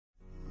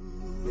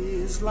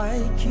is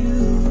like you,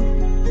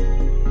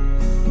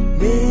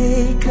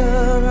 maker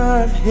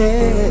of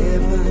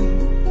heaven,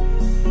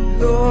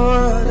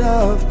 Lord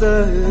of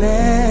the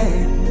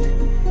land,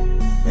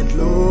 and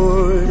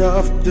Lord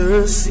of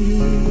the sea,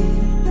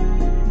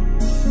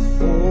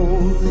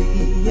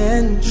 holy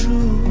and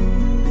true,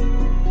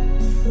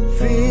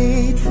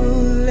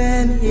 faithful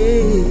and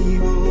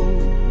able,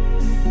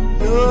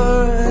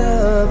 Lord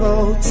of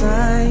all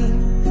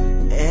time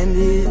and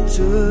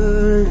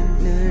eternity.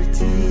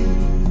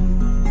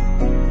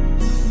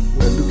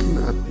 We're looking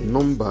at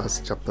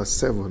Numbers chapter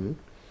 7,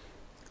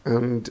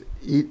 and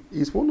it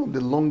is one of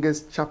the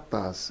longest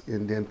chapters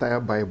in the entire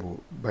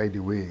Bible, by the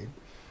way.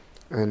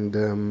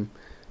 And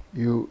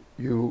you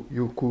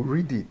could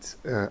read it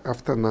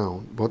after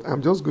now, but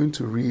I'm just going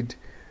to read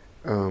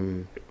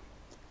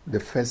the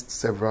first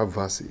several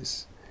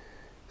verses.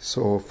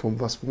 So from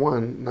verse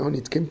 1, now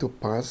it came to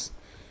pass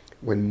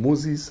when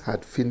Moses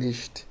had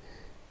finished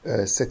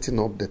setting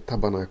up the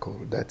tabernacle,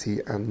 that he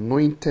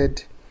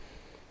anointed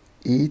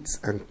it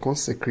and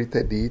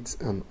consecrated it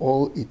and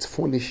all its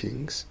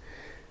furnishings,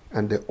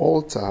 and the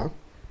altar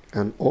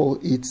and all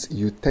its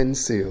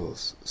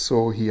utensils.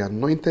 So he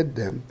anointed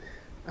them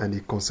and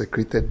he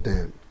consecrated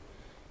them.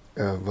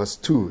 Verse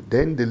 2,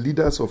 then the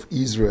leaders of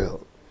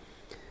Israel,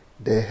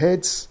 the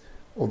heads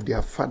of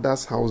their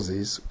fathers'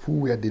 houses, who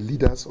were the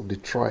leaders of the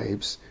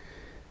tribes,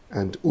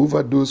 and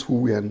over those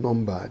who were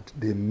numbered,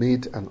 they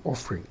made an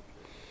offering.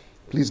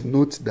 Please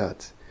note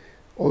that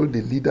all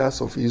the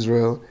leaders of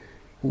Israel,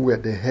 who were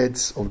the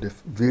heads of the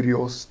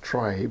various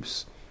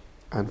tribes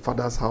and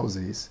fathers'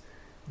 houses,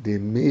 they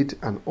made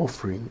an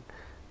offering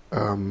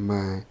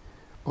on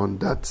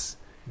that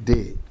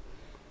day.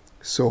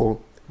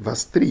 So,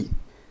 verse 3,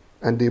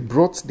 and they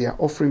brought their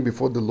offering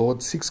before the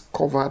Lord, 6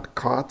 covered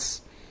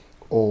carts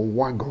or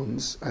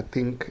wagons, I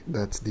think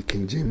that the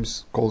King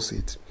James calls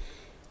it,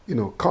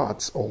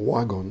 carts or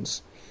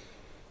wagons,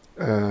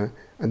 and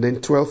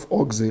then 12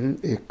 oxen,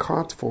 a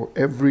cart for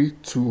every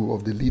 2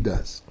 of the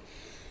leaders,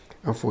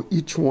 and for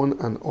each one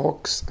an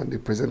ox, and they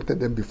presented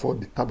them before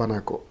the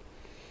tabernacle.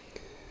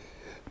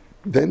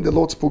 Then the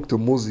Lord spoke to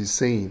Moses,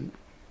 saying,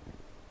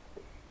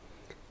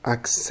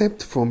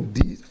 accept from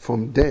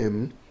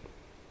them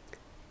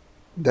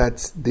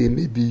that they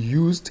may be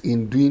used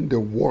in doing the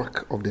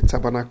work of the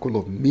tabernacle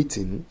of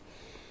meeting,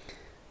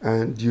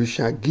 and you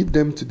shall give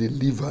them to the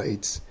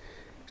Levites,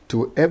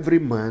 to every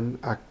man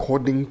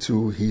according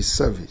to his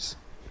service.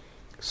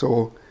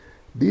 So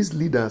these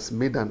leaders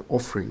made an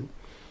offering,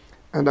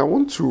 and I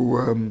want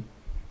to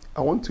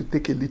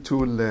take a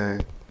little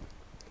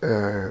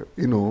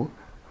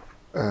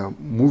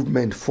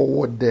movement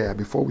forward there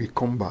before we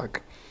come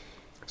back.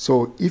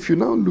 So if you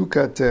now look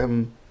at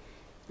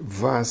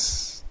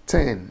verse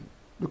 10,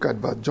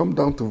 jump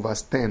down to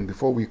verse 10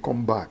 before we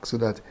come back, so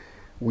that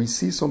we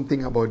see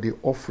something about the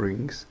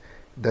offerings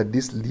that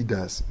these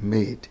leaders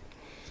made.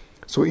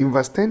 So in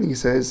verse 10 he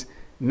says,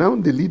 now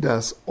the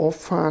leaders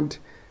offered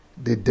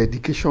the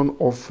dedication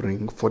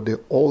offering for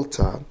the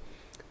altar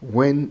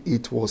when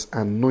it was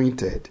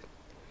anointed.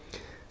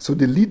 So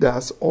the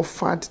leaders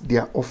offered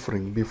their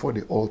offering before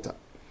the altar.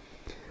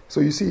 So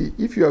you see,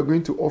 if you are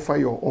going to offer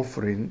your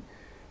offering,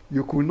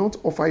 you could not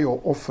offer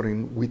your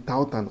offering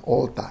without an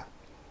altar.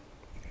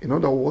 In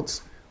other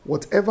words,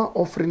 whatever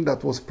offering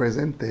that was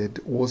presented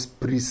was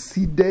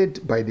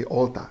preceded by the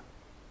altar.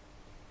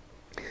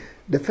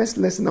 The first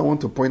lesson I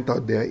want to point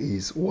out there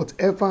is,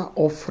 whatever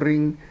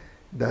offering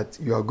that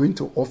you are going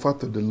to offer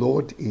to the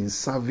Lord in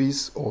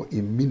service or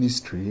in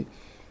ministry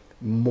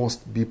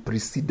must be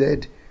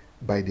preceded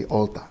by the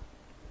altar.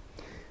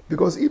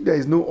 Because if there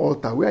is no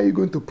altar, where are you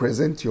going to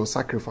present your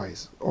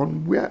sacrifice?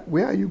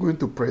 Where are you going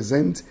to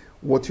present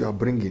what you are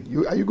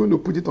bringing? Are you going to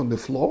put it on the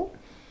floor?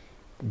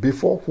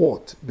 Before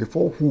what?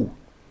 Before who?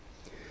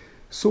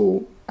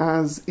 So,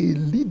 as a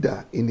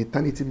leader in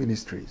Eternity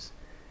Ministries,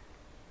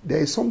 there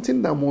is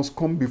something that must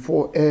come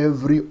before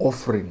every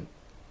offering,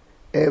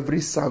 every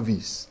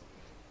service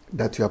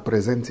that you are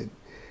presenting.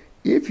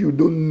 If you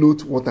don't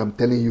note what I'm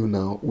telling you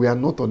now, we are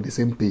not on the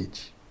same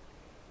page.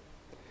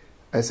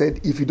 I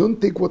said, if you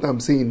don't take what I'm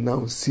saying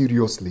now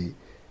seriously,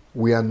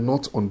 we are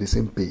not on the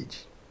same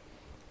page.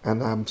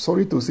 And I'm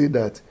sorry to say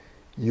that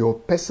your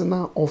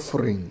personal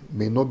offering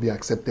may not be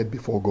accepted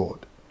before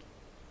God.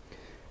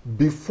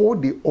 Before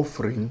the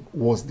offering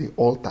was the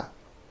altar.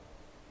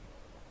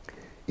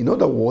 In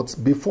other words,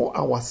 before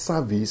our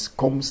service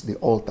comes the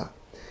altar.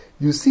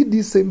 You see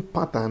this same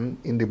pattern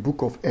in the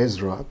book of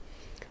Ezra,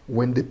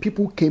 when the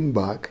people came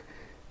back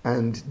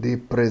and they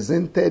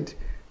presented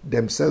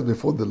themselves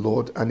before the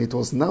Lord, and it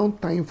was now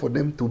time for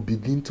them to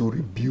begin to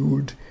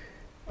rebuild,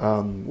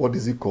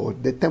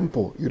 the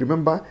temple. You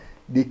remember,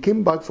 they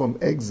came back from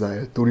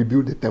exile to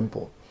rebuild the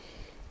temple.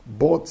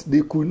 But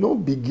they could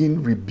not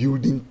begin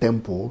rebuilding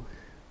temple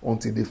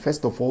until they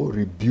first of all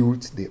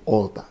rebuilt the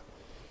altar.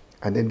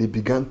 And then they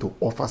began to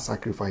offer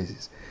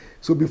sacrifices.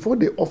 So before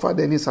they offered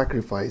any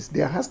sacrifice,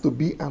 there has to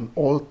be an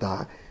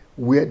altar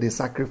where the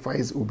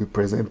sacrifice will be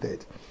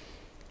presented.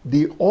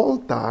 The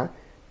altar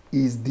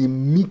is the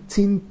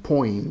meeting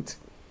point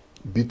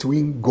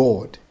between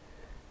God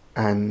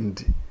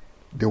and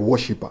the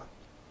worshipper.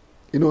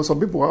 Some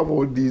people have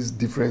all these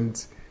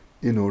different,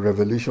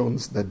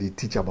 revelations that they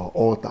teach about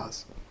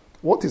altars.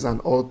 What is an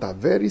altar?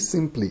 Very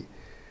simply,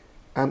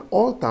 an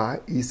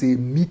altar is a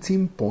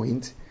meeting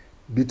point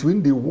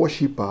between the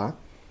worshipper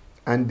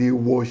and the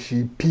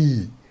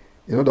worshipee.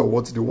 In other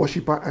words, the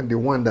worshipper and the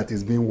one that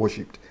is being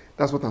worshipped.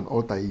 That's what an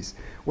altar is.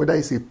 Whether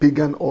it's a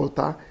pagan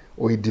altar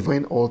or a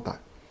divine altar,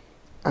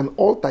 an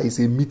altar is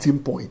a meeting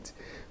point.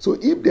 So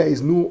if there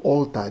is no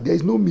altar, there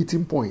is no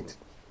meeting point.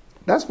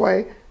 That's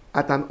why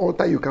at an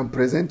altar you can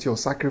present your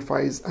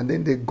sacrifice, and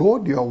then the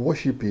God you are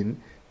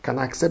worshiping can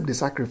accept the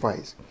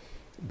sacrifice,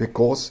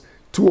 because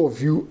two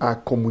of you are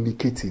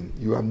communicating.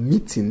 You are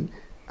meeting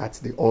at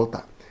the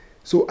altar.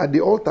 So at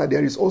the altar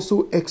there is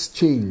also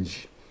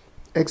exchange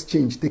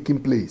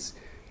taking place.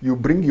 You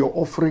bring your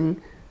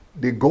offering.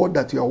 The God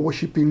that you are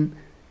worshiping,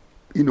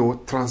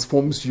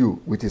 transforms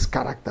you with his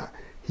character.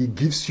 He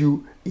gives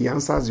you, he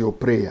answers your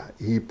prayer.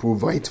 He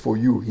provides for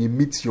you. He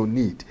meets your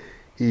need.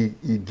 He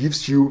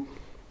gives you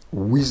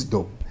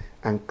wisdom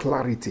and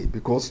clarity,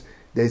 because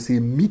there is a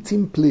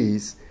meeting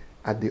place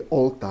at the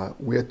altar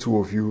where two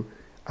of you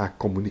are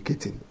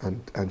communicating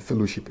and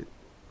fellowshipping.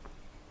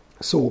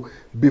 So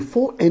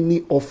before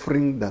any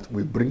offering that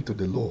we bring to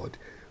the Lord,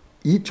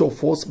 each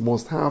of us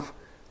must have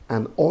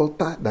an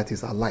altar that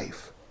is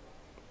alive.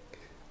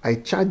 I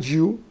charge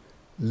you,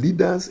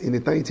 leaders in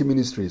Eternity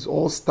Ministries,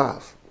 all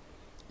staff,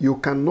 you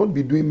cannot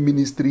be doing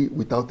ministry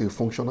without a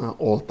functional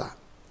altar.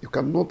 You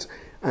cannot,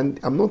 and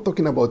I'm not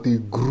talking about a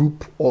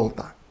group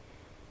altar.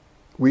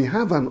 We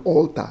have an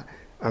altar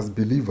as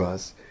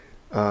believers,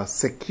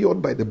 secured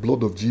by the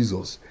blood of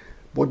Jesus,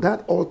 but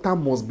that altar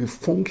must be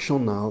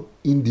functional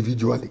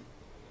individually.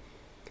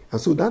 And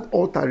so that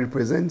altar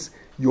represents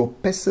your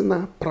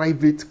personal,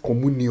 private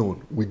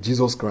communion with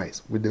Jesus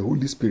Christ, with the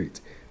Holy Spirit,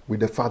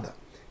 with the Father.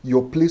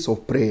 Your place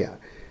of prayer,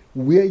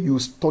 where you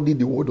study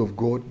the Word of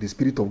God, the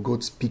Spirit of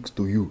God speaks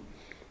to you.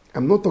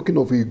 I'm not talking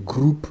of a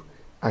group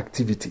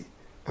activity.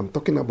 I'm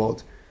talking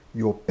about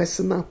your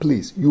personal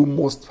place. You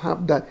must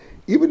have that.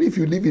 Even if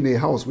you live in a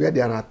house where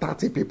there are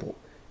 30 people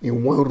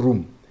in one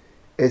room,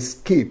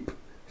 escape.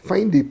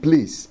 Find a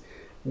place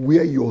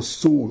where your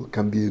soul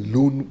can be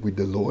alone with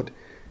the Lord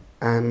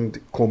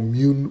and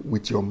commune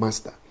with your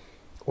Master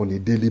on a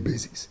daily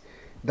basis.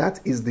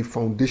 That is the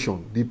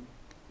foundation,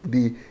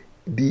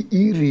 the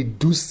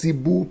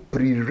irreducible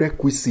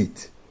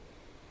prerequisite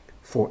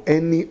for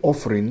any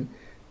offering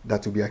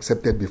that will be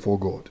accepted before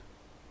God.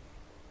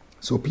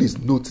 So please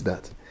note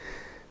that.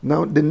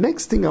 Now, the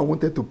next thing I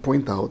wanted to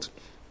point out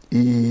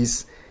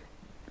is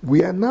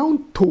we are now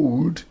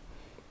told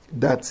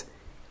that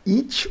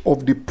each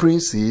of the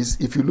princes,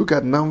 if you look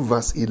at now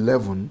verse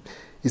 11,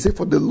 he said,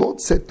 "For the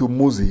Lord said to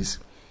Moses,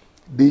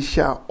 they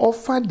shall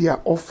offer their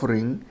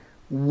offering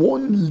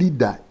one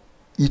leader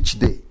each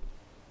day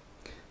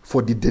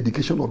for the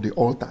dedication of the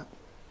altar."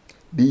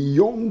 The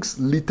Young's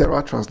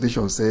literal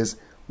translation says,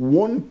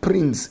 one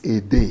prince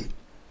a day.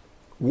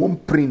 One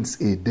prince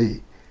a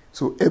day.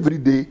 So every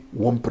day,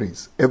 one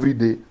prince. Every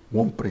day,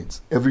 one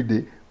prince. Every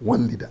day,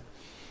 one leader.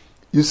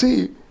 You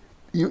see,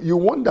 you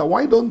wonder,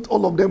 why don't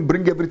all of them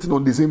bring everything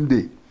on the same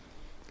day?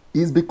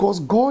 It's because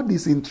God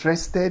is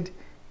interested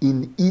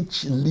in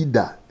each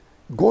leader.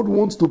 God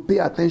wants to pay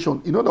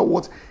attention. In other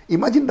words,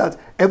 imagine that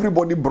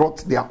everybody brought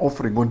their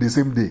offering on the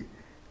same day.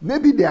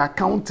 Maybe they are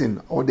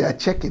counting or they are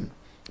checking,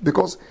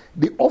 because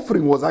the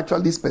offering was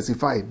actually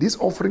specified. This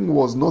offering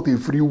was not a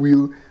free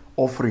will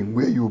offering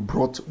where you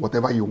brought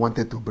whatever you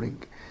wanted to bring.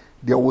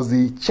 There was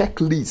a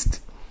checklist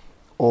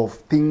of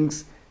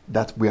things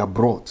that were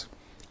brought.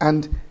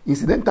 And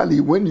incidentally,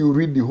 when you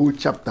read the whole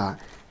chapter,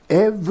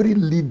 every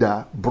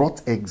leader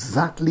brought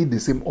exactly the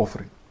same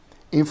offering.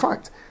 In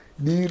fact,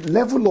 the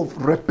level of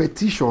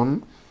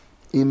repetition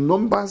in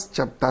Numbers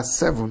chapter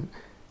 7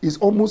 is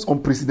almost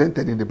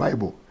unprecedented in the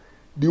Bible.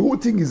 The whole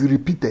thing is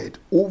repeated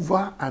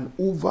over and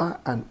over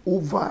and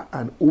over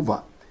and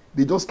over.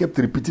 They just kept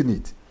repeating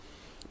it.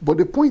 But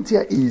the point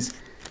here is,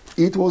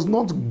 it was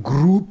not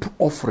group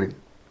offering.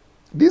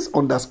 This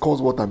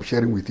underscores what I'm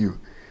sharing with you.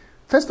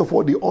 First of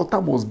all, the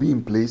altar must be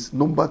in place.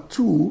 Number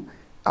two,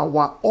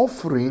 our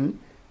offering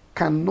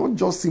cannot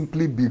just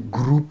simply be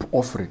group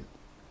offering.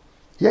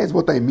 Here is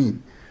what I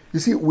mean. You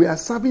see, we are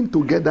serving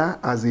together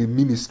as a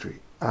ministry,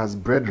 as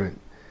brethren.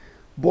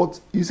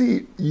 But you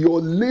see, your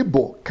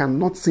labor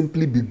cannot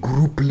simply be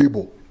group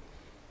labor.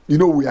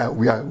 We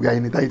are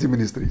in Eternity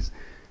Ministries.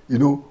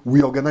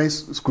 We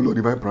organize School of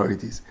Divine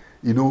Priorities.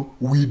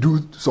 We do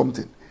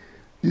something.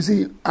 You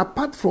see,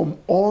 apart from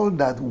all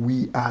that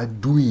we are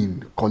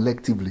doing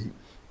collectively,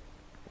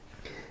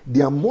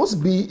 there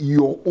must be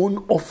your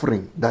own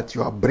offering that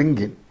you are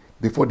bringing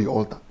before the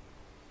altar.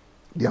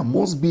 There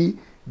must be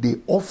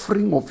the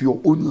offering of your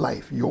own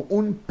life, your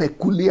own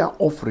peculiar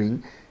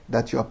offering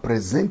that you are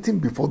presenting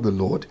before the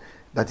Lord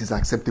that is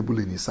acceptable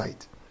in His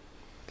sight.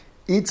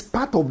 It's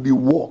part of the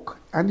work.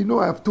 And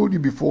I've told you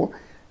before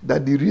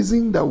that the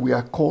reason that we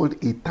are called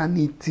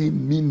Eternity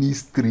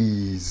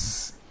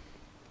Ministries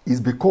is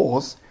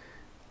because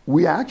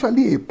we are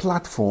actually a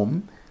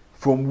platform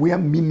from where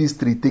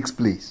ministry takes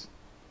place.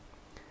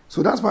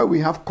 So that's why we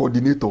have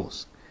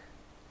coordinators,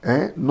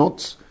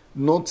 not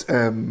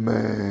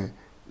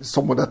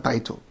some other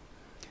title.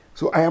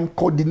 So I am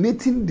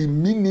coordinating the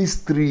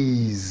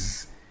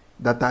ministries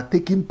that are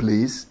taking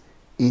place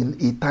in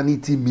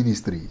Eternity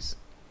Ministries.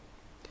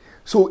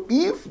 So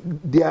if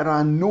there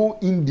are no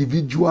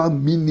individual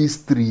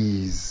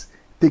ministries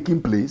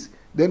taking place,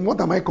 then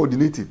what am I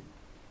coordinating?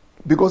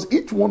 Because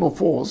each one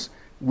of us,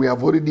 we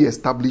have already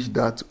established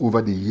that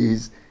over the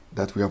years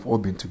that we have all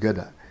been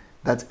together,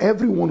 that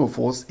every one of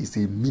us is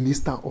a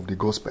minister of the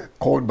gospel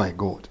called by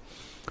God.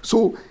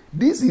 So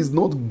this is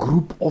not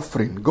group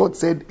offering. God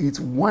said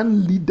it's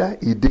one leader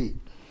a day.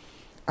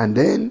 And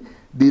then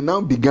they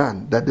now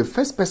began that the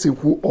first person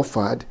who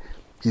offered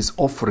his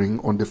offering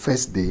on the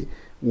first day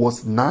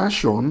was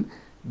Nahshon,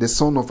 the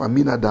son of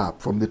Amminadab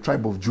from the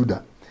tribe of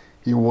Judah.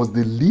 He was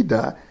the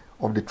leader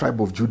of the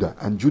tribe of Judah,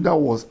 and Judah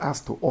was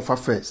asked to offer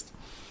first.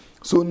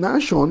 So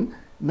Nahshon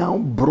now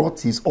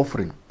brought his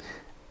offering.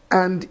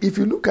 And if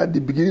you look at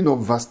the beginning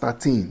of verse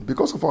 13,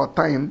 because of our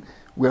time,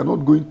 we are not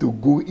going to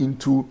go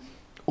into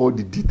all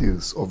the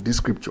details of this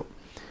scripture.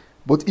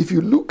 But if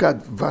you look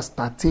at verse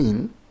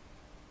 13,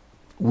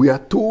 we are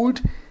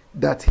told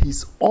that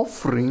his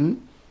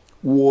offering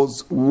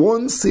was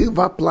 1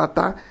 silver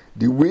platter,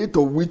 the weight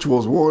of which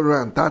was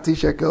 130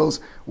 shekels,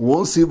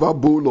 1 silver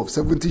bowl of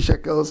 70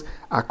 shekels,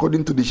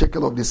 according to the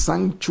shekel of the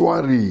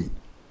sanctuary.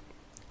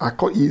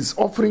 His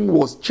offering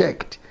was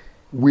checked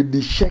with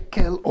the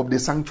shekel of the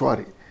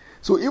sanctuary.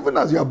 So even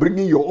as you are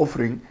bringing your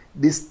offering,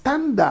 the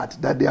standard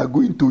that they are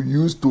going to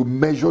use to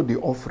measure the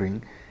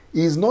offering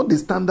is not the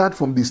standard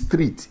from the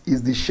street,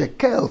 it's the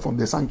shekel from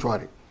the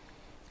sanctuary.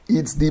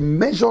 It's the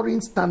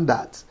measuring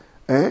standard.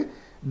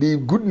 The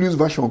Good News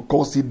Version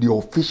calls it the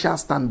official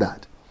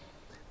standard.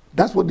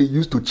 That's what they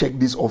use to check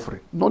this offering,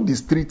 not the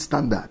street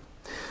standard.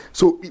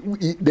 So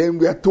then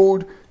we are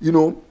told,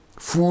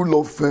 full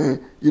of,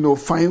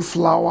 fine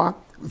flour.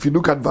 If you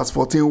look at verse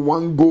 14,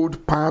 1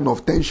 gold pan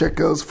of 10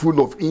 shekels, full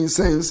of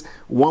incense,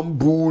 1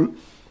 bull.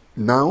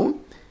 Now,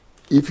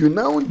 if you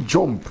now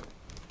jump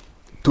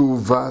to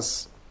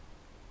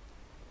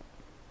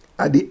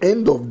at the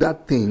end of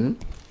that thing,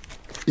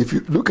 if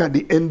you look at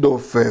the end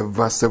of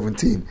verse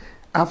 17,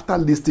 after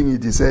listing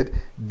it, he said,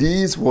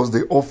 this was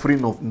the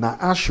offering of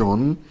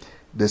Nahshon,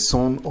 the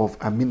son of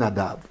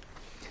Amminadab.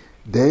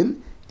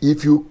 Then,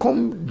 if you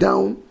come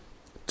down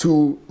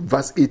to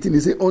verse 18, he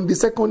said, on the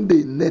second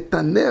day,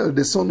 Nethanel,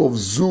 the son of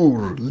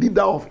Zur,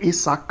 leader of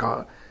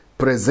Issachar,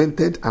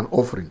 presented an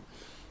offering.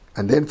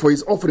 And then for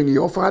his offering, he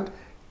offered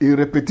a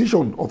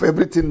repetition of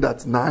everything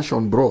that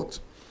Nahshon brought.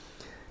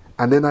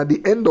 And then at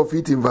the end of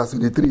it, in verse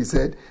 23, he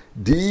said,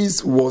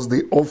 this was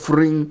the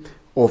offering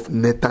of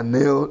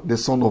Nethanel, the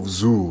son of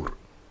Zuar.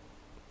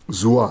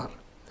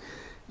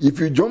 If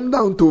you jump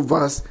down to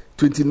verse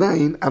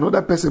 29,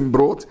 another person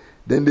brought,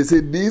 then they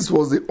said this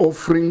was the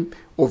offering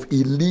of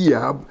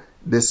Eliab,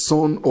 the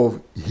son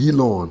of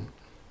Helon.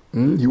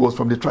 He was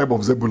from the tribe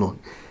of Zebulun.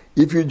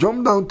 If you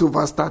jump down to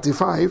verse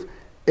 35,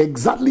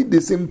 exactly the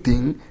same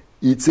thing.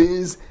 It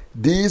says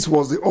this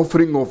was the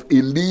offering of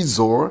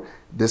Elizur,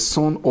 the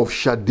son of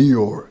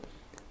Shadior,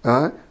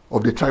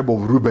 of the tribe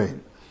of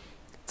Reuben.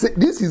 So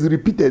this is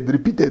repeated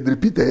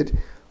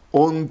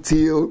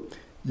until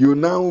you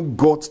now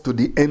got to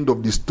the end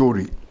of the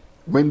story,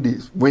 when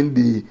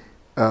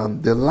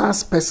the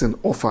last person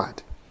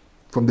offered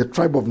from the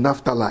tribe of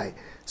Naphtali.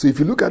 So if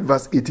you look at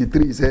verse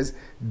 83, it says,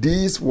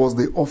 this was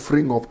the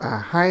offering of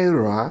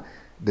Ahira,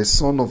 the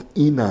son of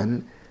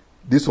Enan.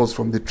 This was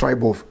from the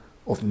tribe of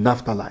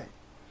Naphtali.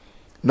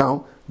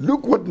 Now,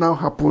 look what now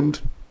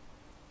happened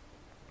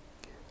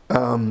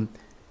in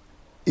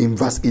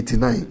verse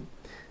 89.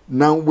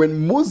 Now,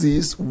 when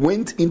Moses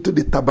went into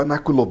the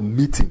tabernacle of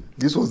meeting,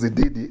 this was the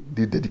day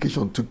the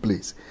dedication took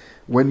place.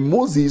 When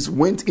Moses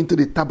went into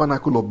the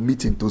tabernacle of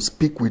meeting to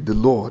speak with the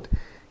Lord,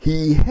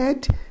 he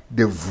heard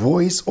the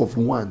voice of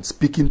one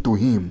speaking to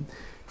him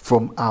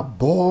from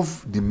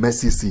above the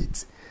mercy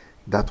seat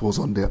that was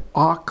on the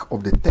ark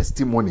of the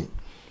testimony,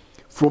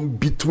 from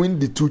between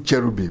the two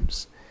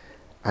cherubims.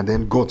 And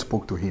then God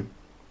spoke to him.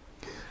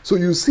 So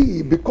you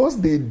see, because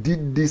they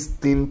did this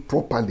thing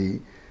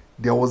properly,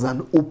 there was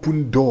an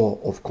open door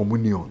of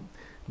communion.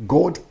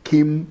 God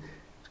came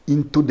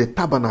into the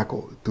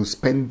tabernacle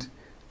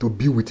to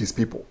be with his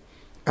people.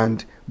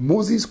 And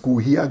Moses could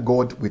hear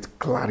God with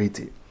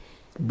clarity.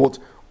 But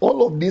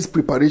all of these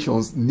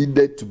preparations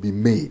needed to be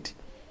made.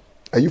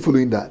 Are you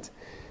following that?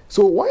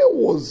 So why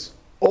was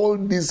all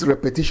this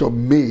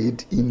repetition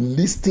made in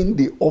listing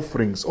the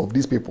offerings of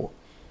these people?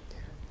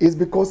 It's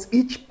because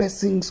each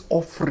person's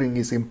offering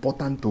is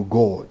important to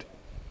God.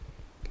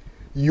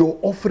 Your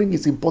offering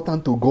is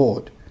important to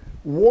God.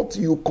 What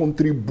you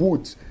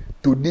contribute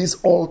to this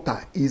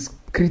altar is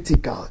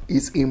critical,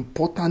 is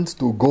important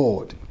to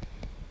God.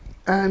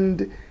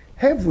 And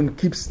heaven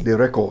keeps the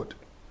record.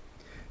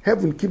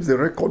 Heaven keeps the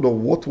record of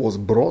what was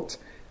brought,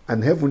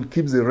 and heaven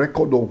keeps the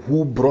record of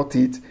who brought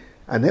it,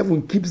 and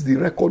heaven keeps the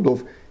record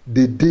of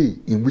the day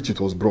in which it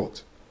was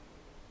brought.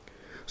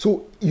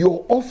 So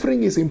your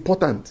offering is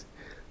important.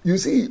 You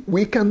see,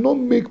 we cannot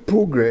make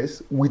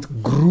progress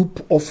with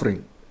group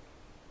offering.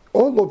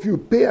 All of you,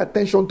 pay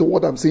attention to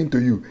what I'm saying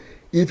to you.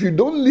 If you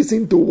don't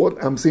listen to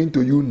what I'm saying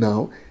to you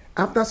now,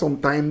 after some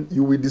time,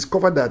 you will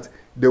discover that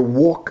the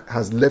work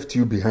has left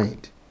you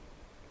behind.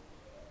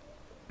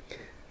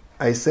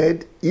 I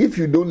said, if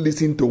you don't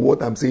listen to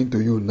what I'm saying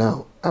to you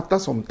now, after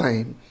some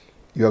time,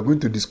 you are going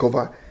to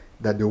discover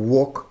that the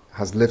work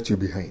has left you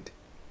behind.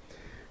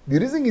 The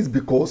reason is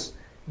because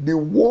the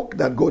work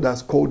that God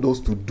has called us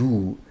to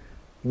do,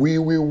 we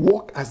will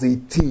work as a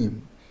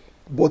team,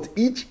 but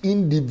each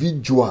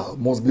individual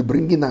must be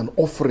bringing an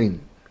offering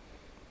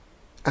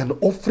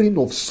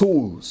of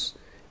souls,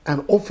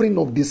 an offering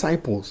of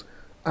disciples,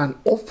 an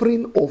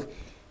offering of,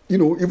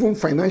 even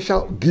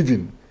financial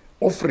giving,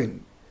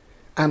 offering,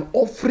 an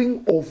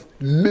offering of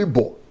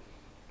labor.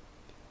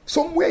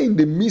 Somewhere in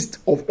the midst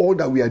of all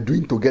that we are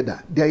doing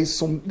together, there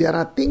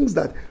are things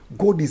that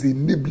God is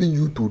enabling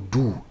you to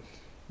do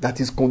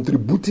that is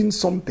contributing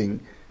something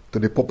to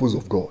the purpose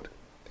of God.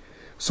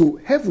 So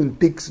heaven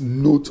takes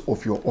note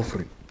of your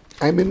offering.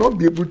 I may not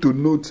be able to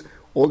note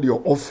all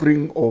your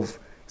offering of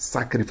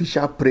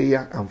sacrificial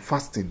prayer and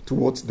fasting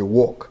towards the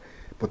work,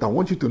 but I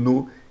want you to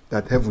know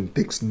that heaven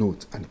takes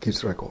note and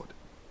keeps record.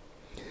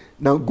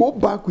 Now go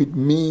back with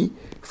me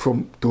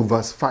to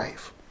verse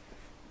 5.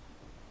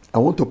 I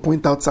want to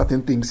point out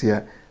certain things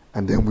here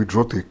and then we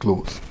draw to a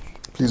close.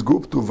 Please go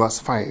to verse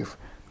 5.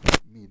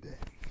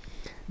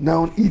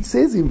 Now it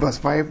says in verse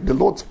 5, the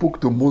Lord spoke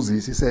to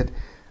Moses. He said,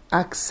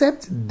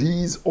 accept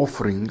these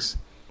offerings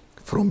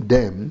from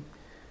them.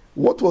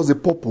 What was the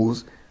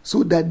purpose?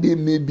 So that they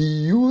may be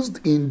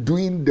used in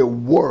doing the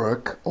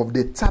work of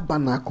the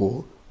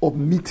tabernacle of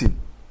meeting.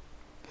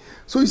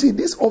 So you see,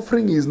 this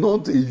offering is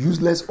not a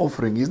useless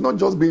offering. It's not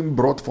just being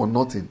brought for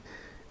nothing.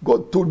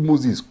 God told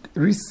Moses,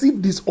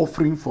 receive this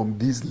offering from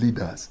these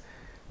leaders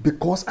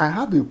because I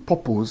have a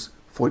purpose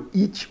for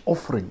each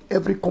offering,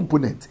 every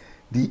component,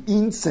 the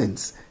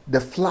incense, the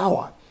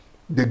flour,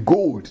 the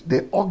gold,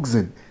 the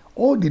oxen,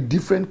 all the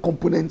different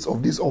components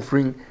of this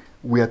offering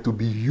were to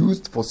be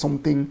used for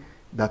something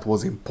that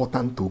was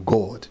important to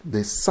God,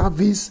 the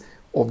service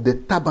of the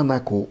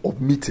tabernacle of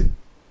meeting.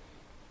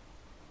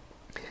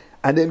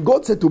 And then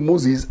God said to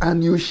Moses,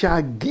 and you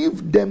shall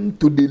give them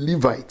to the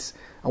Levites.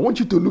 I want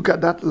you to look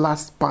at that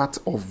last part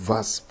of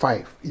verse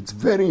 5. It's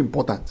very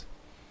important.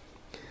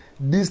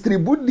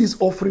 Distribute this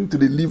offering to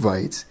the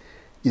Levites.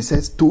 It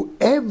says, to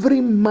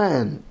every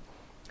man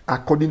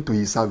according to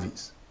his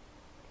service.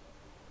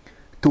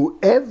 To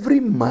every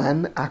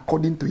man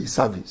according to his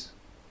service.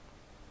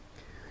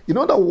 In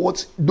other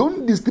words,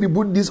 don't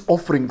distribute these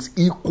offerings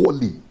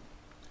equally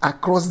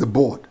across the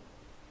board.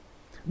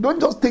 Don't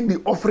just take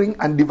the offering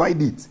and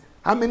divide it.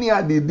 How many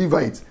are the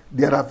Levites?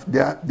 There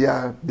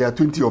are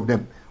 20 of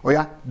them. Oh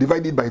yeah,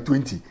 divide it by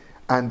 20.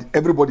 And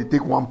everybody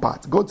take one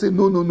part. God said,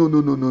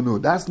 no.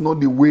 That's not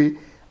the way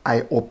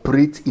I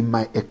operate in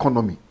my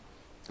economy.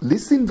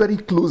 Listen very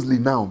closely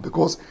now,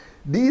 because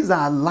these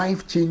are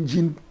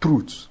life-changing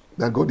truths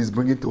that God is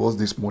bringing to us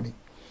this morning.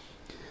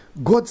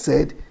 God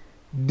said,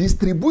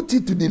 distribute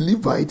it to the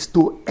Levites,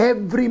 to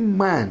every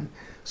man.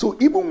 So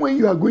even when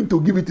you are going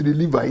to give it to the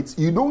Levites,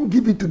 you don't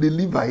give it to the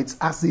Levites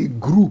as a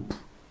group.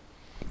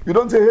 You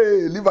don't say,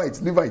 hey,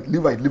 Levites,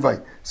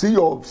 Levite. See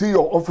your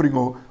offering.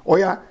 Oh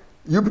yeah,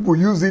 you people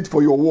use it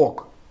for your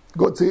work.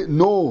 God said,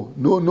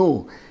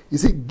 no. He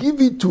said,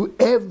 give it to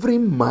every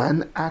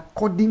man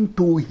according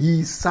to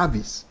his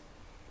service.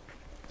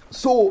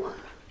 So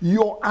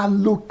your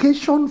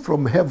allocation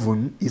from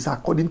heaven is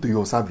according to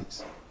your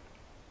service.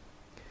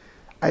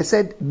 I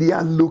said the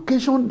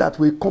allocation that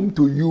will come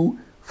to you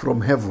from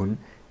heaven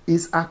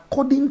is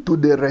according to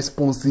the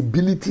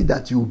responsibility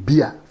that you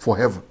bear for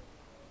heaven.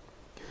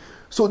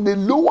 So the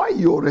lower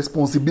your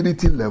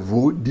responsibility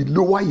level, the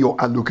lower your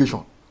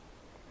allocation.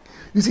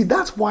 You see,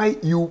 that's why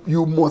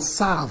you must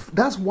serve.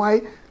 That's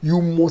why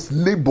you must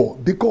labor.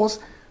 Because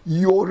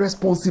your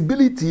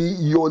responsibility,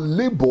 your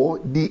labor,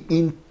 the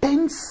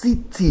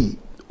intensity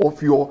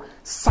of your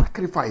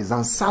sacrifice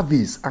and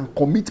service and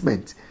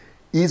commitment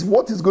is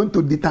what is going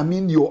to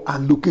determine your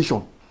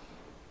allocation.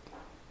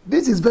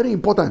 This is very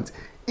important.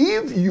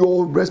 If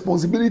your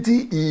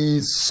responsibility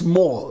is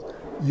small,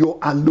 your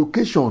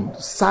allocation,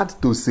 sad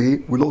to say,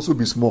 will also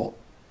be small.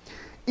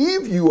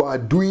 If you are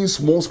doing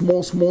small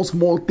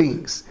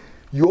things,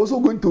 you're also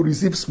going to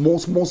receive small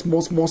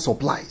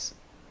supplies.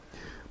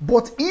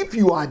 But if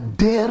you are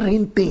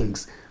daring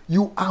things,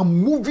 you are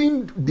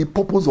moving the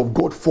purpose of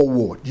God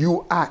forward.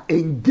 You are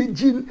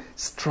engaging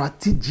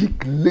strategic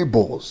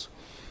labors.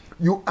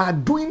 You are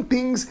doing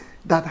things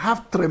that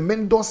have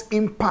tremendous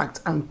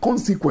impact and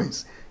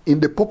consequence in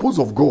the purpose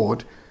of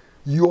God.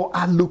 Your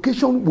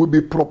allocation will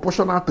be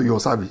proportional to your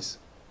service.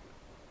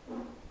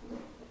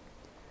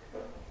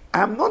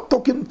 I'm not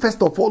talking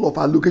first of all of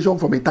allocation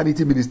from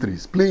Eternity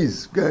Ministries.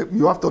 Please,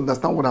 you have to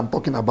understand what I'm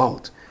talking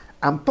about.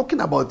 I'm talking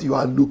about your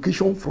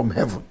allocation from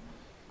heaven.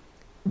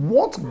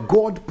 What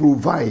God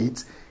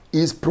provides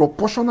is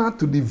proportional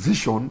to the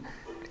vision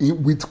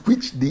with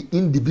which the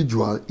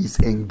individual is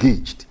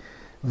engaged.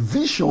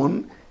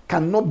 Vision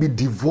cannot be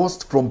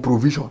divorced from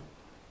provision.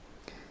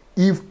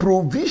 If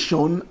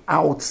provision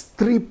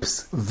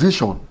outstrips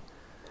vision,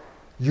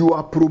 you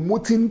are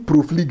promoting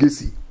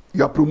profligacy.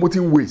 You are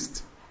promoting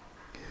waste.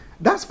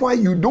 That's why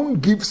you don't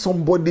give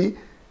somebody,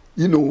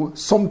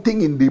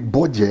 something in the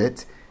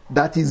budget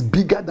that is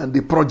bigger than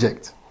the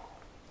project.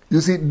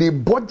 You see, the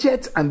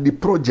budget and the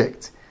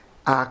project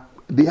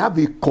they have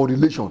a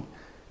correlation.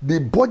 The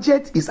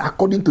budget is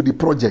according to the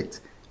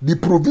project. The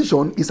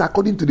provision is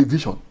according to the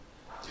vision.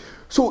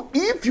 So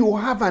if you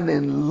have an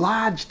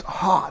enlarged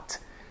heart,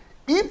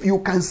 if you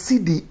can see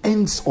the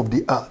ends of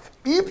the earth,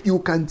 if you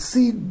can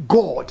see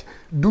God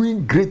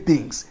doing great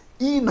things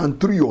in and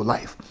through your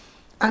life,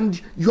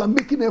 and you are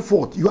making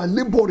effort, you are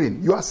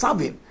laboring, you are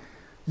serving,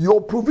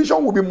 your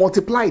provision will be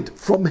multiplied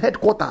from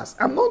headquarters.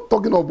 I'm not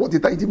talking of what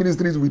Eternity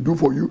Ministries will do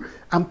for you.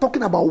 I'm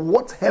talking about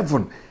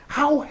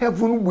how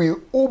heaven will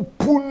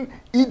open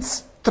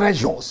its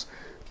treasures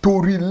to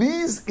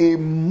release a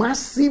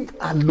massive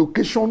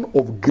allocation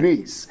of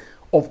grace,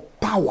 of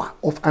power,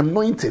 of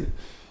anointing,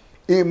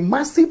 a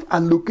massive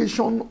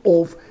allocation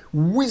of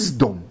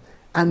wisdom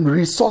and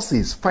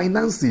resources,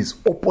 finances,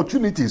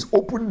 opportunities,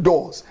 open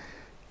doors,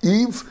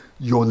 if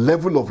your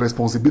level of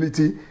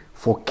responsibility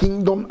for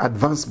kingdom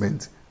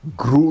advancement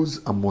grows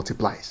and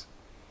multiplies.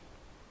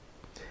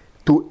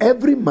 To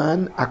every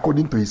man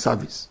according to his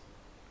service.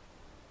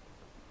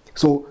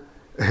 So,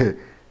 it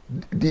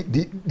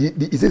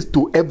says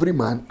to every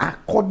man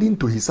according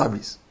to his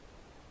service.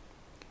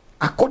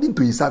 According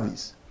to his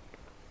service.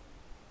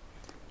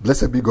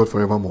 Blessed be God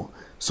forevermore.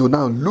 So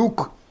now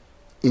look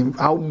in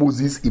how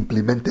Moses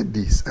implemented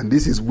this. And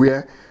this is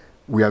where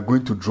we are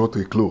going to draw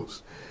to a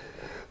close.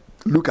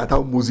 Look at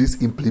how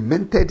Moses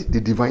implemented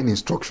the divine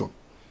instruction.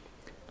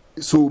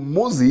 So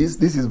Moses,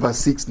 this is verse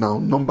 6 now,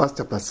 Numbers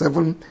chapter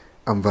 7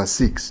 and verse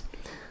 6.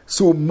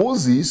 So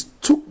Moses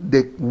took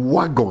the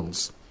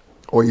wagons,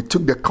 or he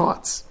took the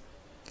carts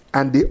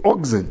and the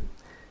oxen,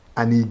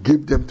 and he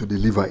gave them to the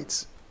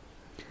Levites.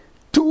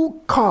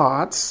 2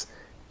 carts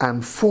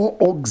and 4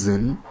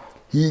 oxen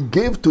he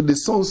gave to the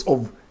sons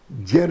of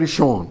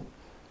Gershon,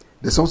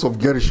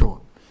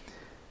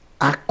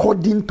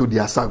 according to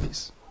their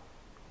service.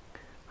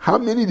 How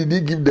many did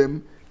he give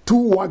them? 2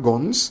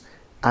 wagons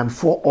and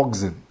 4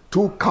 oxen.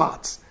 2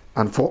 carts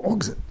and 4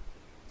 oxen.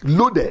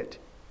 Loaded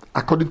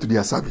according to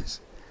their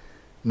service.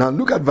 Now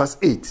look at verse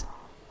 8.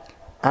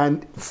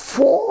 And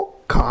 4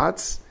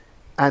 carts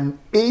and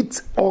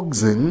 8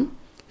 oxen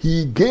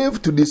he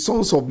gave to the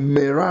sons of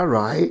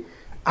Merari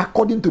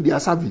according to their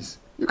service.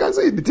 You can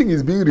say the thing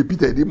is being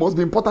repeated. It must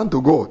be important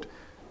to God.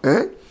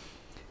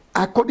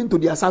 According to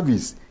their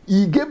service.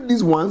 He gave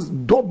these ones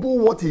double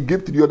what he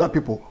gave to the other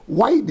people.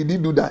 Why did he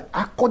do that?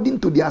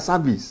 According to their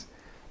service.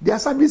 Their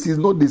service is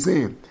not the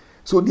same.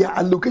 So their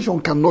allocation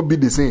cannot be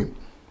the same.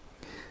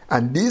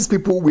 And these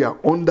people were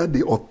under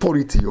the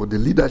authority or the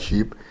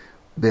leadership,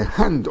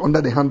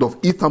 under the hand of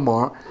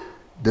Ithamar,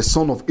 the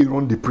son of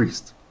Aaron the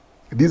priest.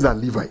 These are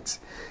Levites.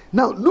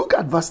 Now look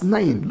at verse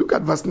 9.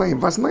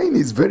 Verse 9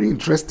 is very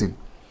interesting.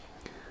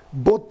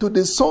 But to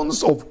the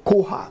sons of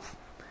Kohath,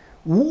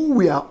 who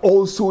were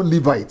also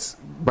Levites,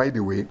 by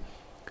the way,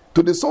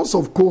 to the sons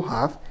of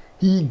Kohath,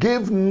 he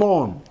gave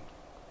none.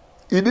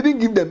 He didn't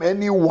give them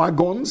any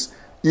wagons.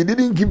 He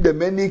didn't give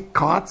them any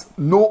carts,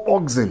 no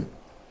oxen.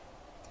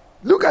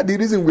 Look at the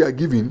reason we are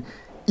giving.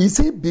 He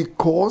said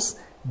because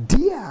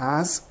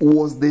theirs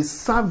was the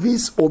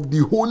service of the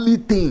holy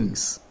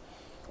things,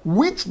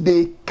 which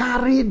they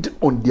carried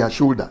on their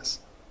shoulders.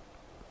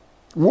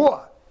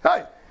 What?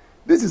 Hey,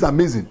 this is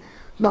amazing.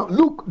 Now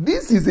look,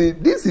 this is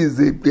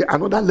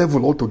another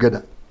level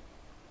altogether.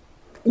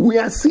 We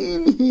are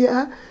seeing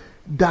here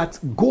that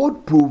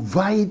God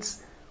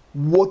provides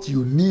what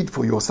you need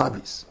for your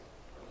service.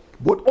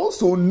 But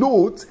also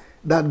note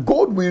that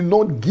God will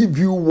not give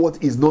you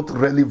what is not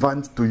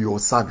relevant to your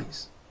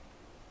service.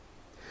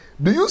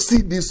 Do you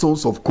see these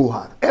sons of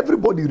Kohath?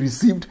 Everybody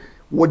received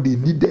what they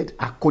needed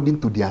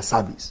according to their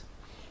service.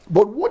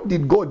 But what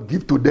did God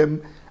give to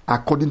them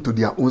according to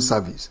their own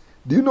service?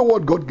 Do you know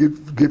what God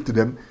gave to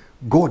them?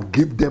 God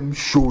gave them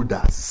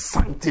shoulders,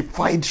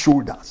 sanctified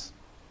shoulders.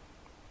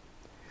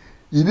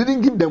 He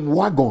didn't give them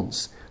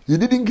wagons. He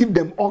didn't give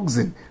them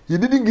oxen. He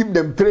didn't give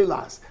them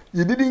trailers.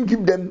 He didn't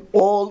give them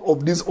all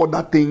of these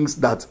other things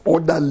that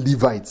other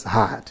Levites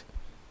had.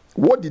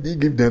 What did he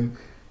give them?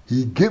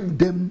 He gave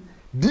them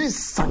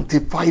these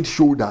sanctified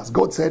shoulders.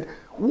 God said,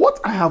 what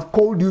I have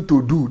called you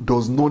to do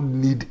does not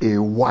need a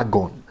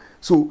wagon.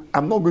 So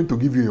I'm not going to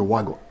give you a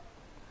wagon.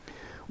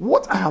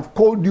 What I have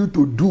called you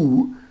to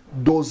do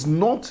does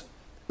not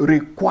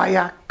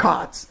require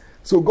carts.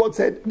 So God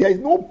said, there is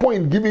no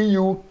point giving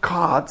you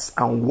carts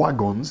and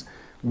wagons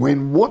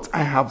when what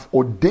I have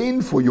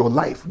ordained for your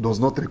life does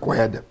not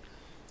require them.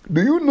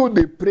 Do you know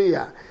the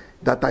prayer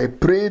that I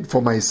prayed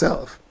for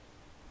myself?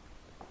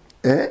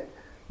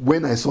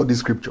 When I saw this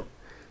scripture,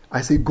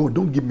 I said, God,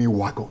 don't give me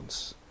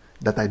wagons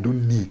that I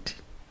don't need.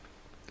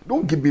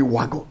 Don't give me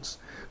wagons.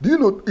 Do you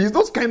know, it's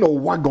those kind of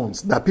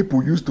wagons that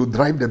people use to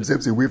drive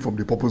themselves away from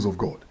the purpose of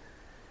God.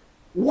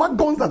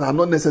 Wagons that are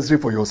not necessary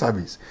for your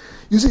service.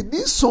 You see,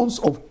 these sons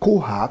of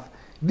Kohath,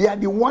 they are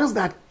the ones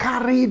that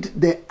carried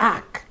the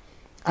ark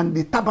and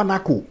the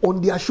tabernacle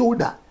on their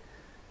shoulder.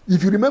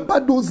 If you remember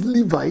those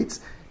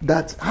Levites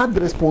that had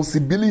the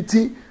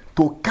responsibility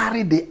to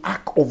carry the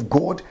ark of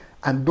God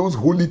and those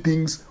holy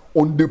things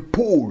on the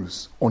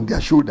poles on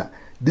their shoulder,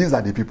 these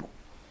are the people.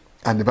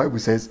 And the Bible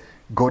says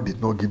God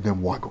did not give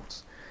them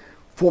wagons.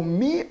 For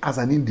me as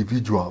an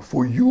individual,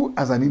 for you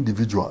as an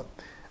individual,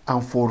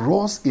 and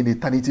for us in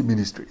Eternity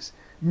Ministries,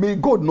 may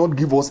God not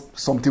give us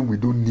something we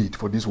don't need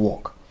for this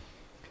work.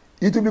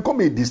 It will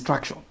become a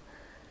distraction.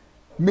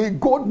 May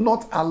God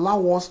not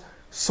allow us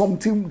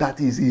something that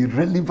is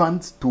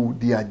irrelevant to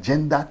the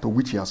agenda to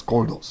which He has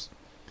called us.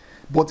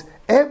 But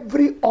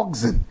every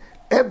oxen,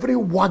 every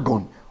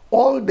wagon,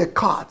 all the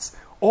carts,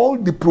 all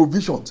the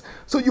provisions.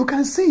 So you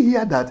can see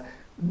here that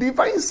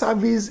divine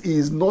service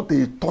is not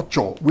a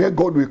torture where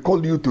God will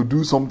call you to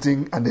do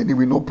something and then He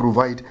will not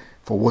provide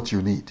for what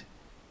you need.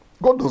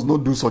 God does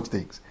not do such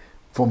things.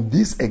 From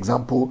this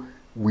example,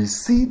 we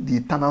see the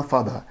Eternal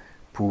Father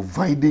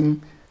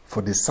providing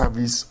for the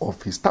service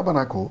of His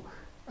tabernacle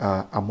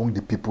among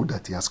the people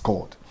that He has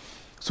called.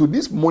 So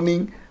this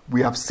morning,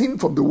 we have seen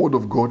from the Word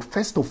of God,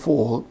 first of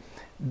all,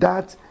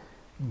 that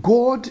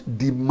God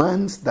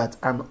demands that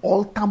an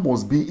altar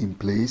must be in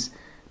place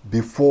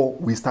before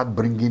we start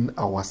bringing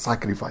our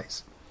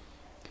sacrifice.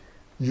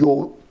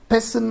 Your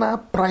personal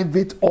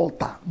private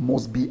altar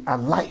must be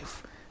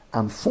alive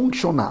and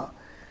functional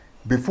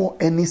before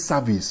any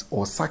service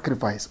or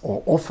sacrifice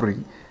or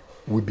offering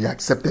will be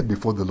accepted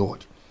before the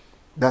Lord.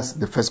 That's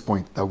the first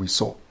point that we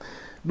saw.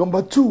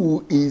 Number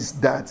two is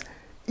that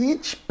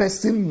each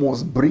person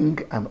must bring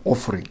an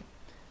offering.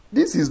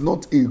 This is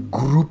not a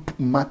group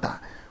matter.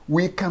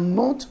 We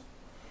cannot,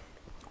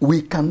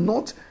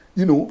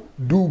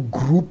 do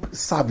group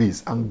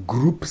service and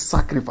group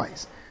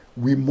sacrifice.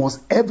 We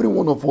must, every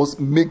one of us,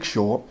 make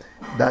sure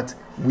that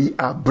we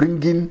are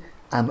bringing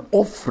an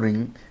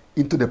offering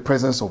into the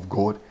presence of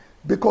God,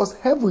 because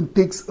heaven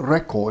takes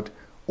record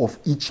of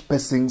each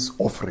person's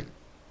offering.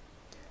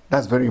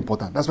 That's very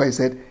important. That's why He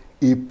said,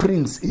 a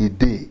prince a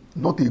day,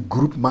 not a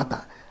group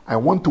matter. I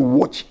want to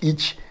watch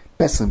each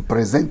person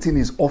presenting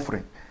his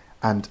offering,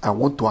 and I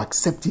want to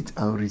accept it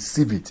and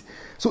receive it.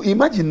 So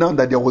imagine now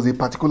that there was a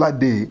particular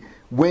day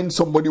when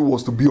somebody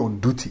was to be on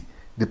duty.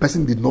 The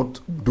person did not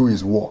do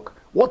his work.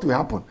 What will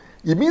happen?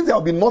 It means there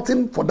will be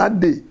nothing for that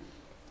day.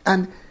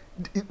 And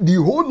the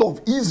whole of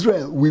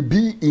Israel will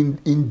be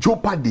in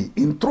jeopardy,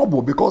 in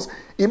trouble, because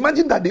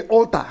imagine that the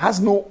altar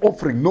has no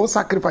offering, no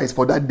sacrifice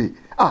for that day.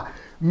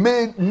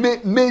 May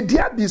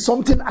there be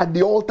something at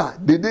the altar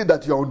the day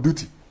that you are on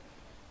duty.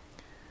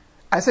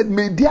 I said,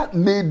 may the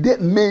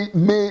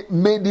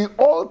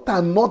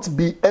altar not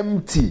be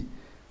empty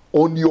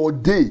on your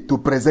day to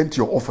present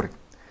your offering.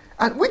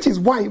 And which is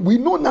why we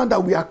know now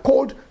that we are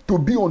called to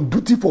be on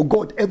duty for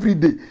God every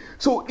day.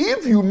 So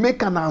if you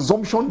make an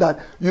assumption that,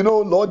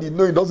 Lord, it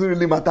doesn't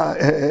really matter,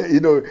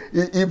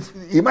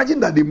 if imagine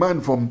that the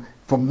man from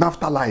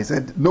Naphtali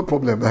said, no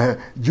problem,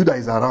 Judah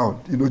is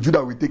around,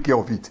 Judah will take care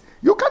of it.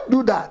 You can't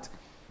do that,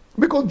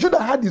 because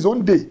Judah had his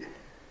own day.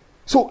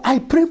 So I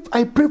pray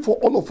for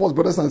all of us,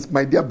 brothers and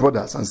my dear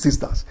brothers and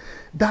sisters,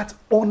 that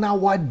on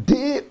our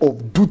day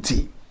of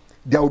duty,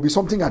 there will be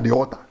something at the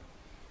altar.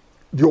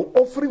 Your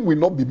offering will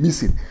not be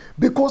missing,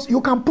 because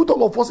you can put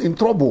all of us in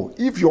trouble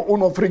if your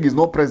own offering is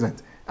not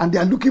present and they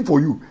are looking for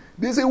you.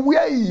 They say,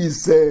 where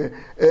is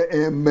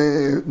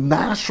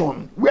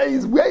Nahshon? Where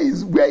is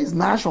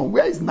Nahshon?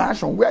 Where is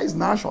Nahshon? Where is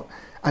Nahshon?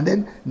 And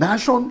then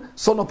Nahshon,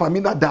 son of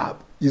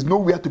Aminadab, is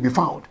nowhere to be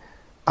found.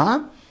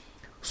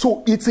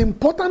 So it's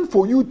important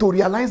for you to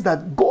realize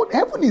that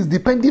heaven is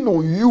depending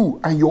on you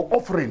and your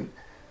offering.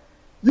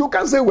 You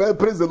can't say, well,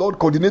 praise the Lord,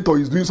 coordinator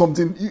is doing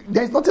something.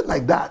 There is nothing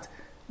like that.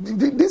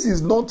 This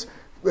is not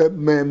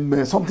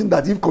something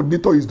that if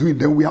coordinator is doing,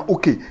 then we are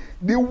okay.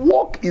 The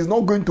work is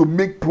not going to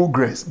make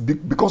progress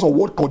because of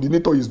what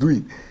coordinator is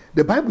doing.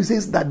 The Bible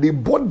says that the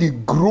body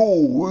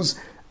grows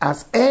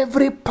as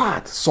every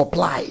part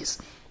supplies.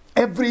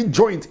 Every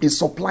joint is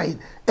supplying.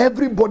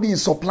 Everybody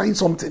is supplying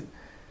something.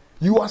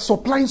 You are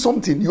supplying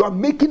something. You are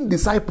making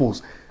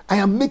disciples. I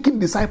am making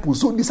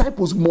disciples. So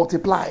disciples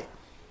multiply.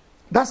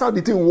 That's how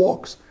the thing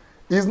works.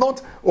 It's not,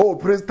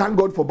 thank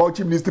God for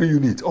Bauchi Ministry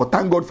Unit, or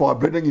thank God for our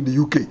brethren in the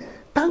UK.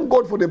 Thank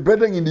God for the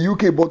brethren in the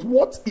UK, but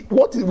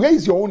where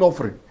is your own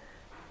offering?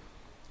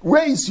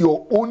 Where is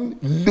your own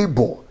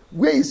labor?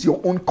 Where is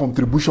your own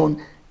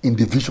contribution in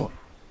the vision?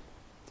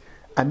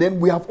 And then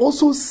we have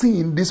also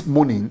seen this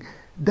morning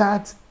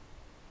that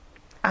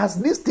as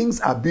these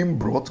things are being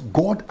brought,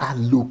 God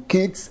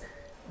allocates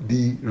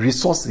the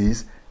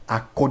resources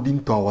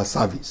according to our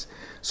service.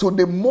 So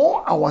the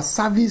more our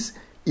service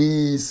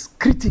is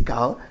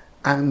critical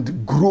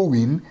and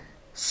growing,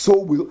 so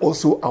will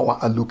also our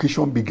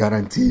allocation be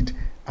guaranteed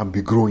and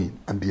be growing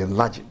and be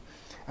enlarging.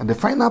 And the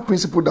final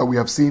principle that we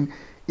have seen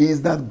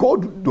is that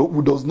God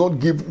does not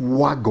give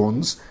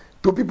wagons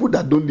to people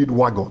that don't need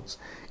wagons.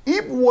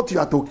 If what you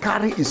are to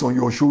carry is on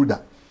your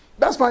shoulder,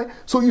 That's why.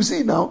 So you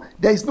see now,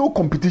 there is no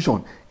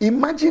competition.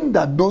 Imagine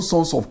that those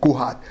sons of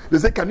Kohath, they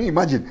say, can you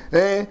imagine?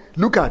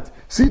 Look at,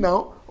 see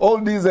now, all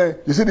these,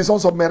 you see the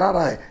sons of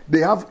Merari, they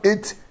have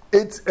eight,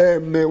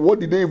 what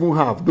did they even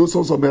have? Those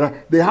sons of Merari,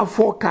 they have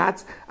 4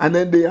 cats, and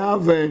then they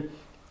have 8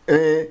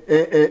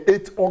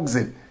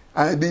 oxen.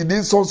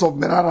 These sons of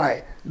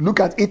Merari, look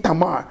at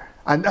Itamar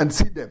and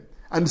see them.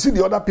 And see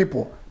the other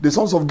people, the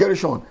sons of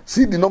Gershon,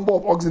 see the number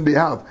of oxen they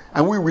have,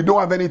 and we don't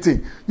have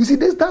anything. You see,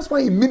 that's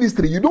why in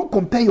ministry, you don't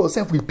compare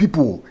yourself with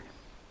people.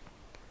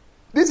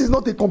 This is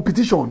not a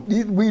competition.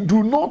 We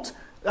do not,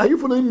 are you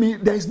following me?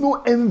 There is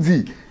no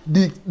envy.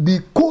 The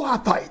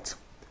Kohathites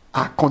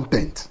are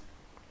content.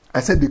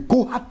 I said the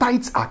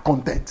Kohathites are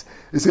content.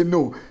 They say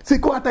no. Say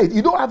Kohathite,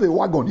 you don't have a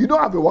wagon. You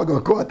don't have a wagon.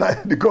 The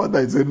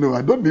Kohathites say no,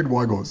 I don't need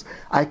wagons.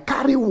 I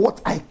carry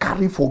what I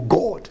carry for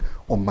God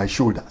on my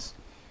shoulders.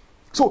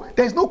 So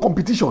there is no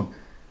competition.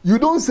 You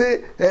don't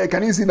say,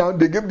 can you see now,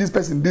 they gave this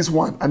person this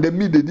one, and then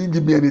me, they didn't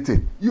give me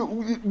anything.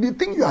 The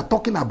thing you are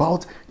talking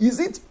about, is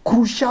it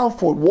crucial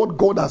for what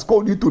God has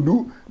called you to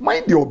do?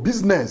 Mind your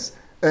business,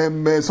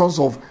 sons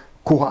of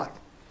Kohath.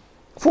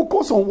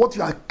 Focus on what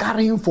you are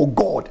carrying for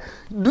God.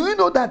 Do you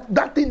know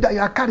that thing that you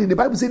are carrying, the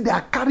Bible says they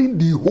are carrying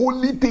the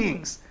holy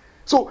things.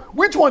 So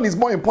which one is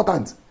more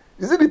important?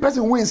 Is it the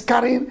person who is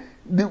carrying,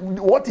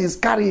 what he is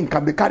carrying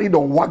can be carried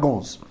on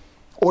wagons?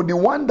 Or the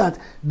one that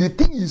the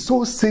thing is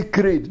so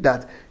sacred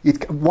that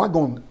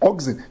wagon,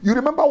 oxen. You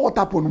remember what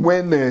happened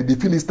when the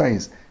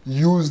Philistines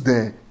used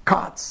the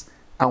carts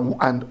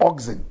and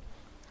oxen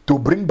to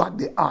bring back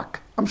the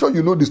ark? I'm sure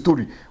you know the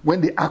story when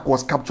the ark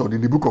was captured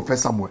in the book of 1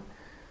 Samuel.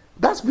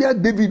 That's where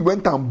David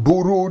went and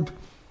borrowed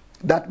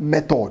that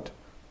method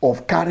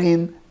of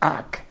carrying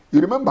ark. You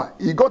remember,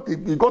 he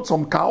got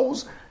some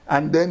cows,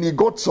 and then he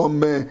got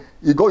some.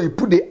 He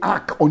put the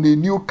ark on a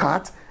new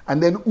cart.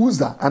 And then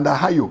Uzzah and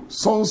Ahio,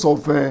 sons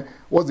of,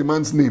 what's the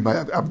man's name?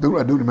 I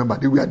don't remember.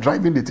 They were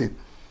driving the thing.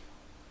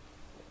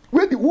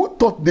 Who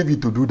taught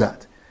David to do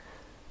that?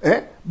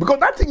 Because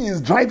that thing is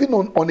driving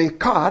on a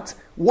cart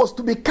was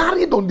to be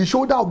carried on the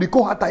shoulder of the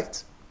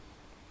Kohathites.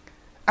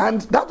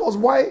 And that was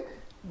why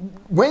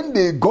when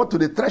they got to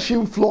the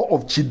threshing floor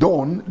of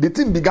Chidon, the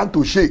thing began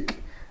to shake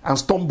and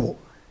stumble.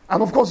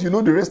 And of course, you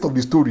know the rest of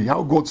the story,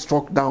 how God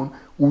struck down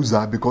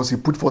Uzzah because he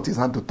put forth his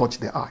hand to touch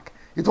the ark.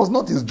 It was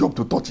not his job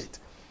to touch it.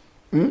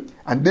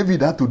 And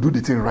David had to do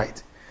the thing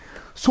right.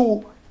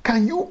 So,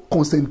 can you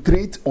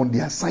concentrate on the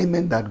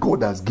assignment that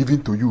God has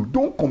given to you?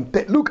 Don't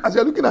compare. Look, as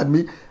you're looking at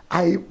me,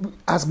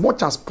 as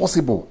much as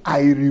possible, I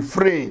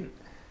refrain.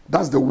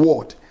 That's the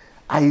word.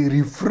 I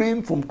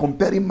refrain from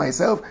comparing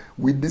myself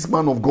with this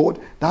man of God,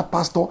 that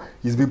pastor.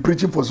 He's been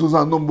preaching for so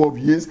a number of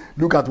years.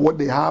 Look at what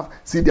they have.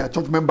 See their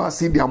church members,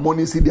 see their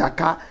money, see their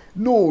car.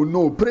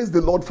 No. Praise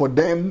the Lord for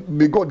them.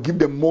 May God give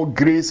them more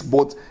grace.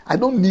 But I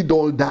don't need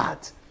all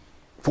that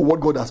for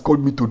what God has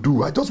called me to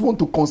do. I just want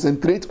to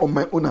concentrate on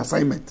my own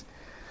assignment.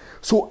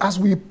 So as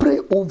we pray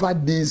over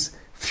these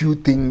few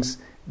things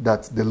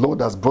that the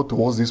Lord has brought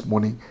to us this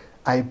morning,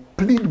 I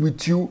plead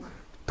with you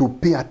to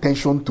pay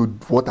attention to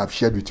what I've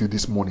shared with you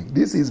this morning.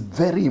 This is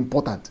very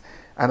important.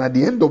 And at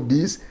the end of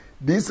this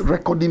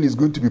recording is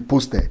going to be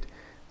posted,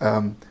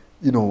 on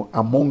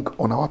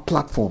our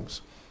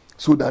platforms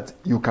so that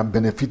you can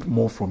benefit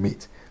more from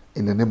it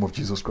in the name of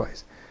Jesus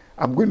Christ.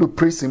 I'm going to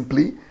pray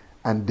simply,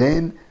 and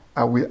then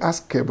I will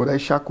ask Brother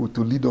Ishaku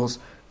to lead us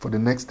for the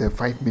next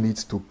 5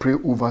 minutes to pray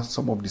over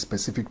some of the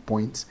specific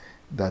points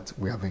that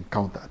we have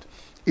encountered.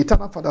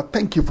 Eternal Father,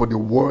 thank you for the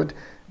word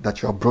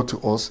that you have brought to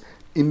us.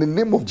 In the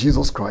name of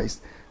Jesus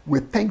Christ,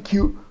 we thank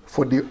you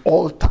for the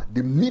altar,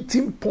 the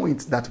meeting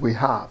point that we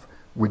have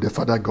with the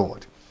Father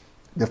God,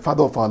 the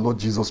Father of our Lord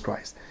Jesus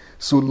Christ.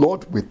 So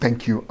Lord, we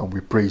thank you and we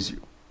praise you.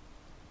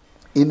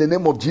 In the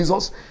name of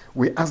Jesus,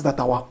 we ask that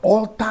our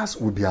altars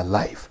will be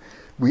alive.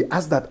 We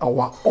ask that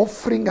our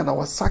offering and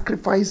our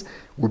sacrifice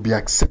will be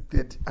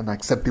accepted and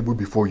acceptable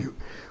before you.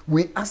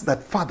 We ask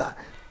that, Father,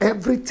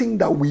 everything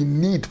that we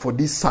need for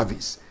this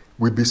service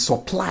will be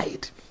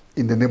supplied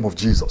in the name of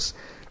Jesus.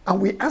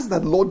 And we ask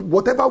that, Lord,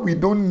 whatever we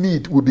don't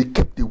need will be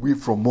kept away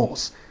from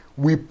us.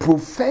 We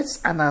profess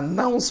and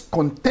announce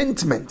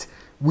contentment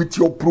with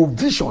your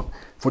provision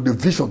for the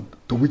vision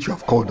to which you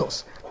have called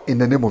us in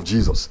the name of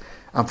Jesus.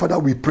 And Father,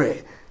 we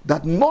pray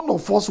that none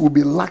of us will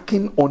be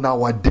lacking on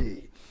our day.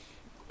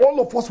 All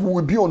of us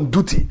will be on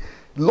duty.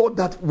 Lord,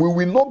 that we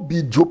will not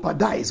be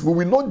jeopardized. We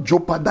will not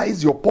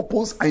jeopardize your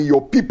purpose and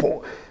your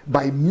people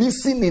by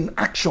missing in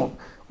action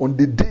on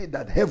the day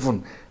that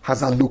heaven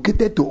has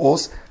allocated to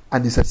us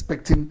and is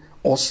expecting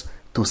us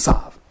to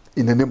serve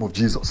in the name of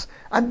Jesus.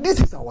 And this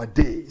is our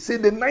day. Say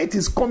the night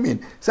is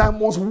coming. Say I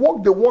must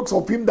walk the works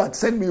of him that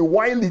sent me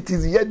while it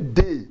is yet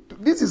day.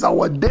 This is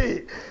our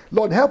day.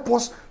 Lord, help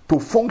us to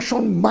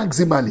function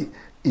maximally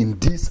in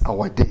this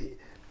our day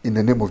in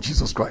the name of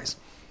Jesus Christ.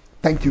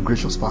 Thank you,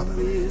 gracious Father.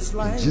 In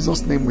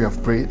Jesus' name we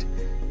have prayed.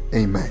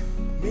 Amen.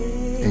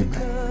 Amen.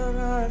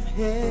 Of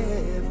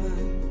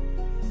heaven,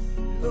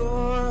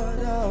 Lord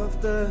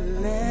of the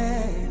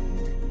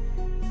land,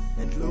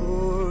 and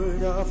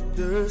Lord of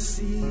the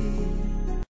sea.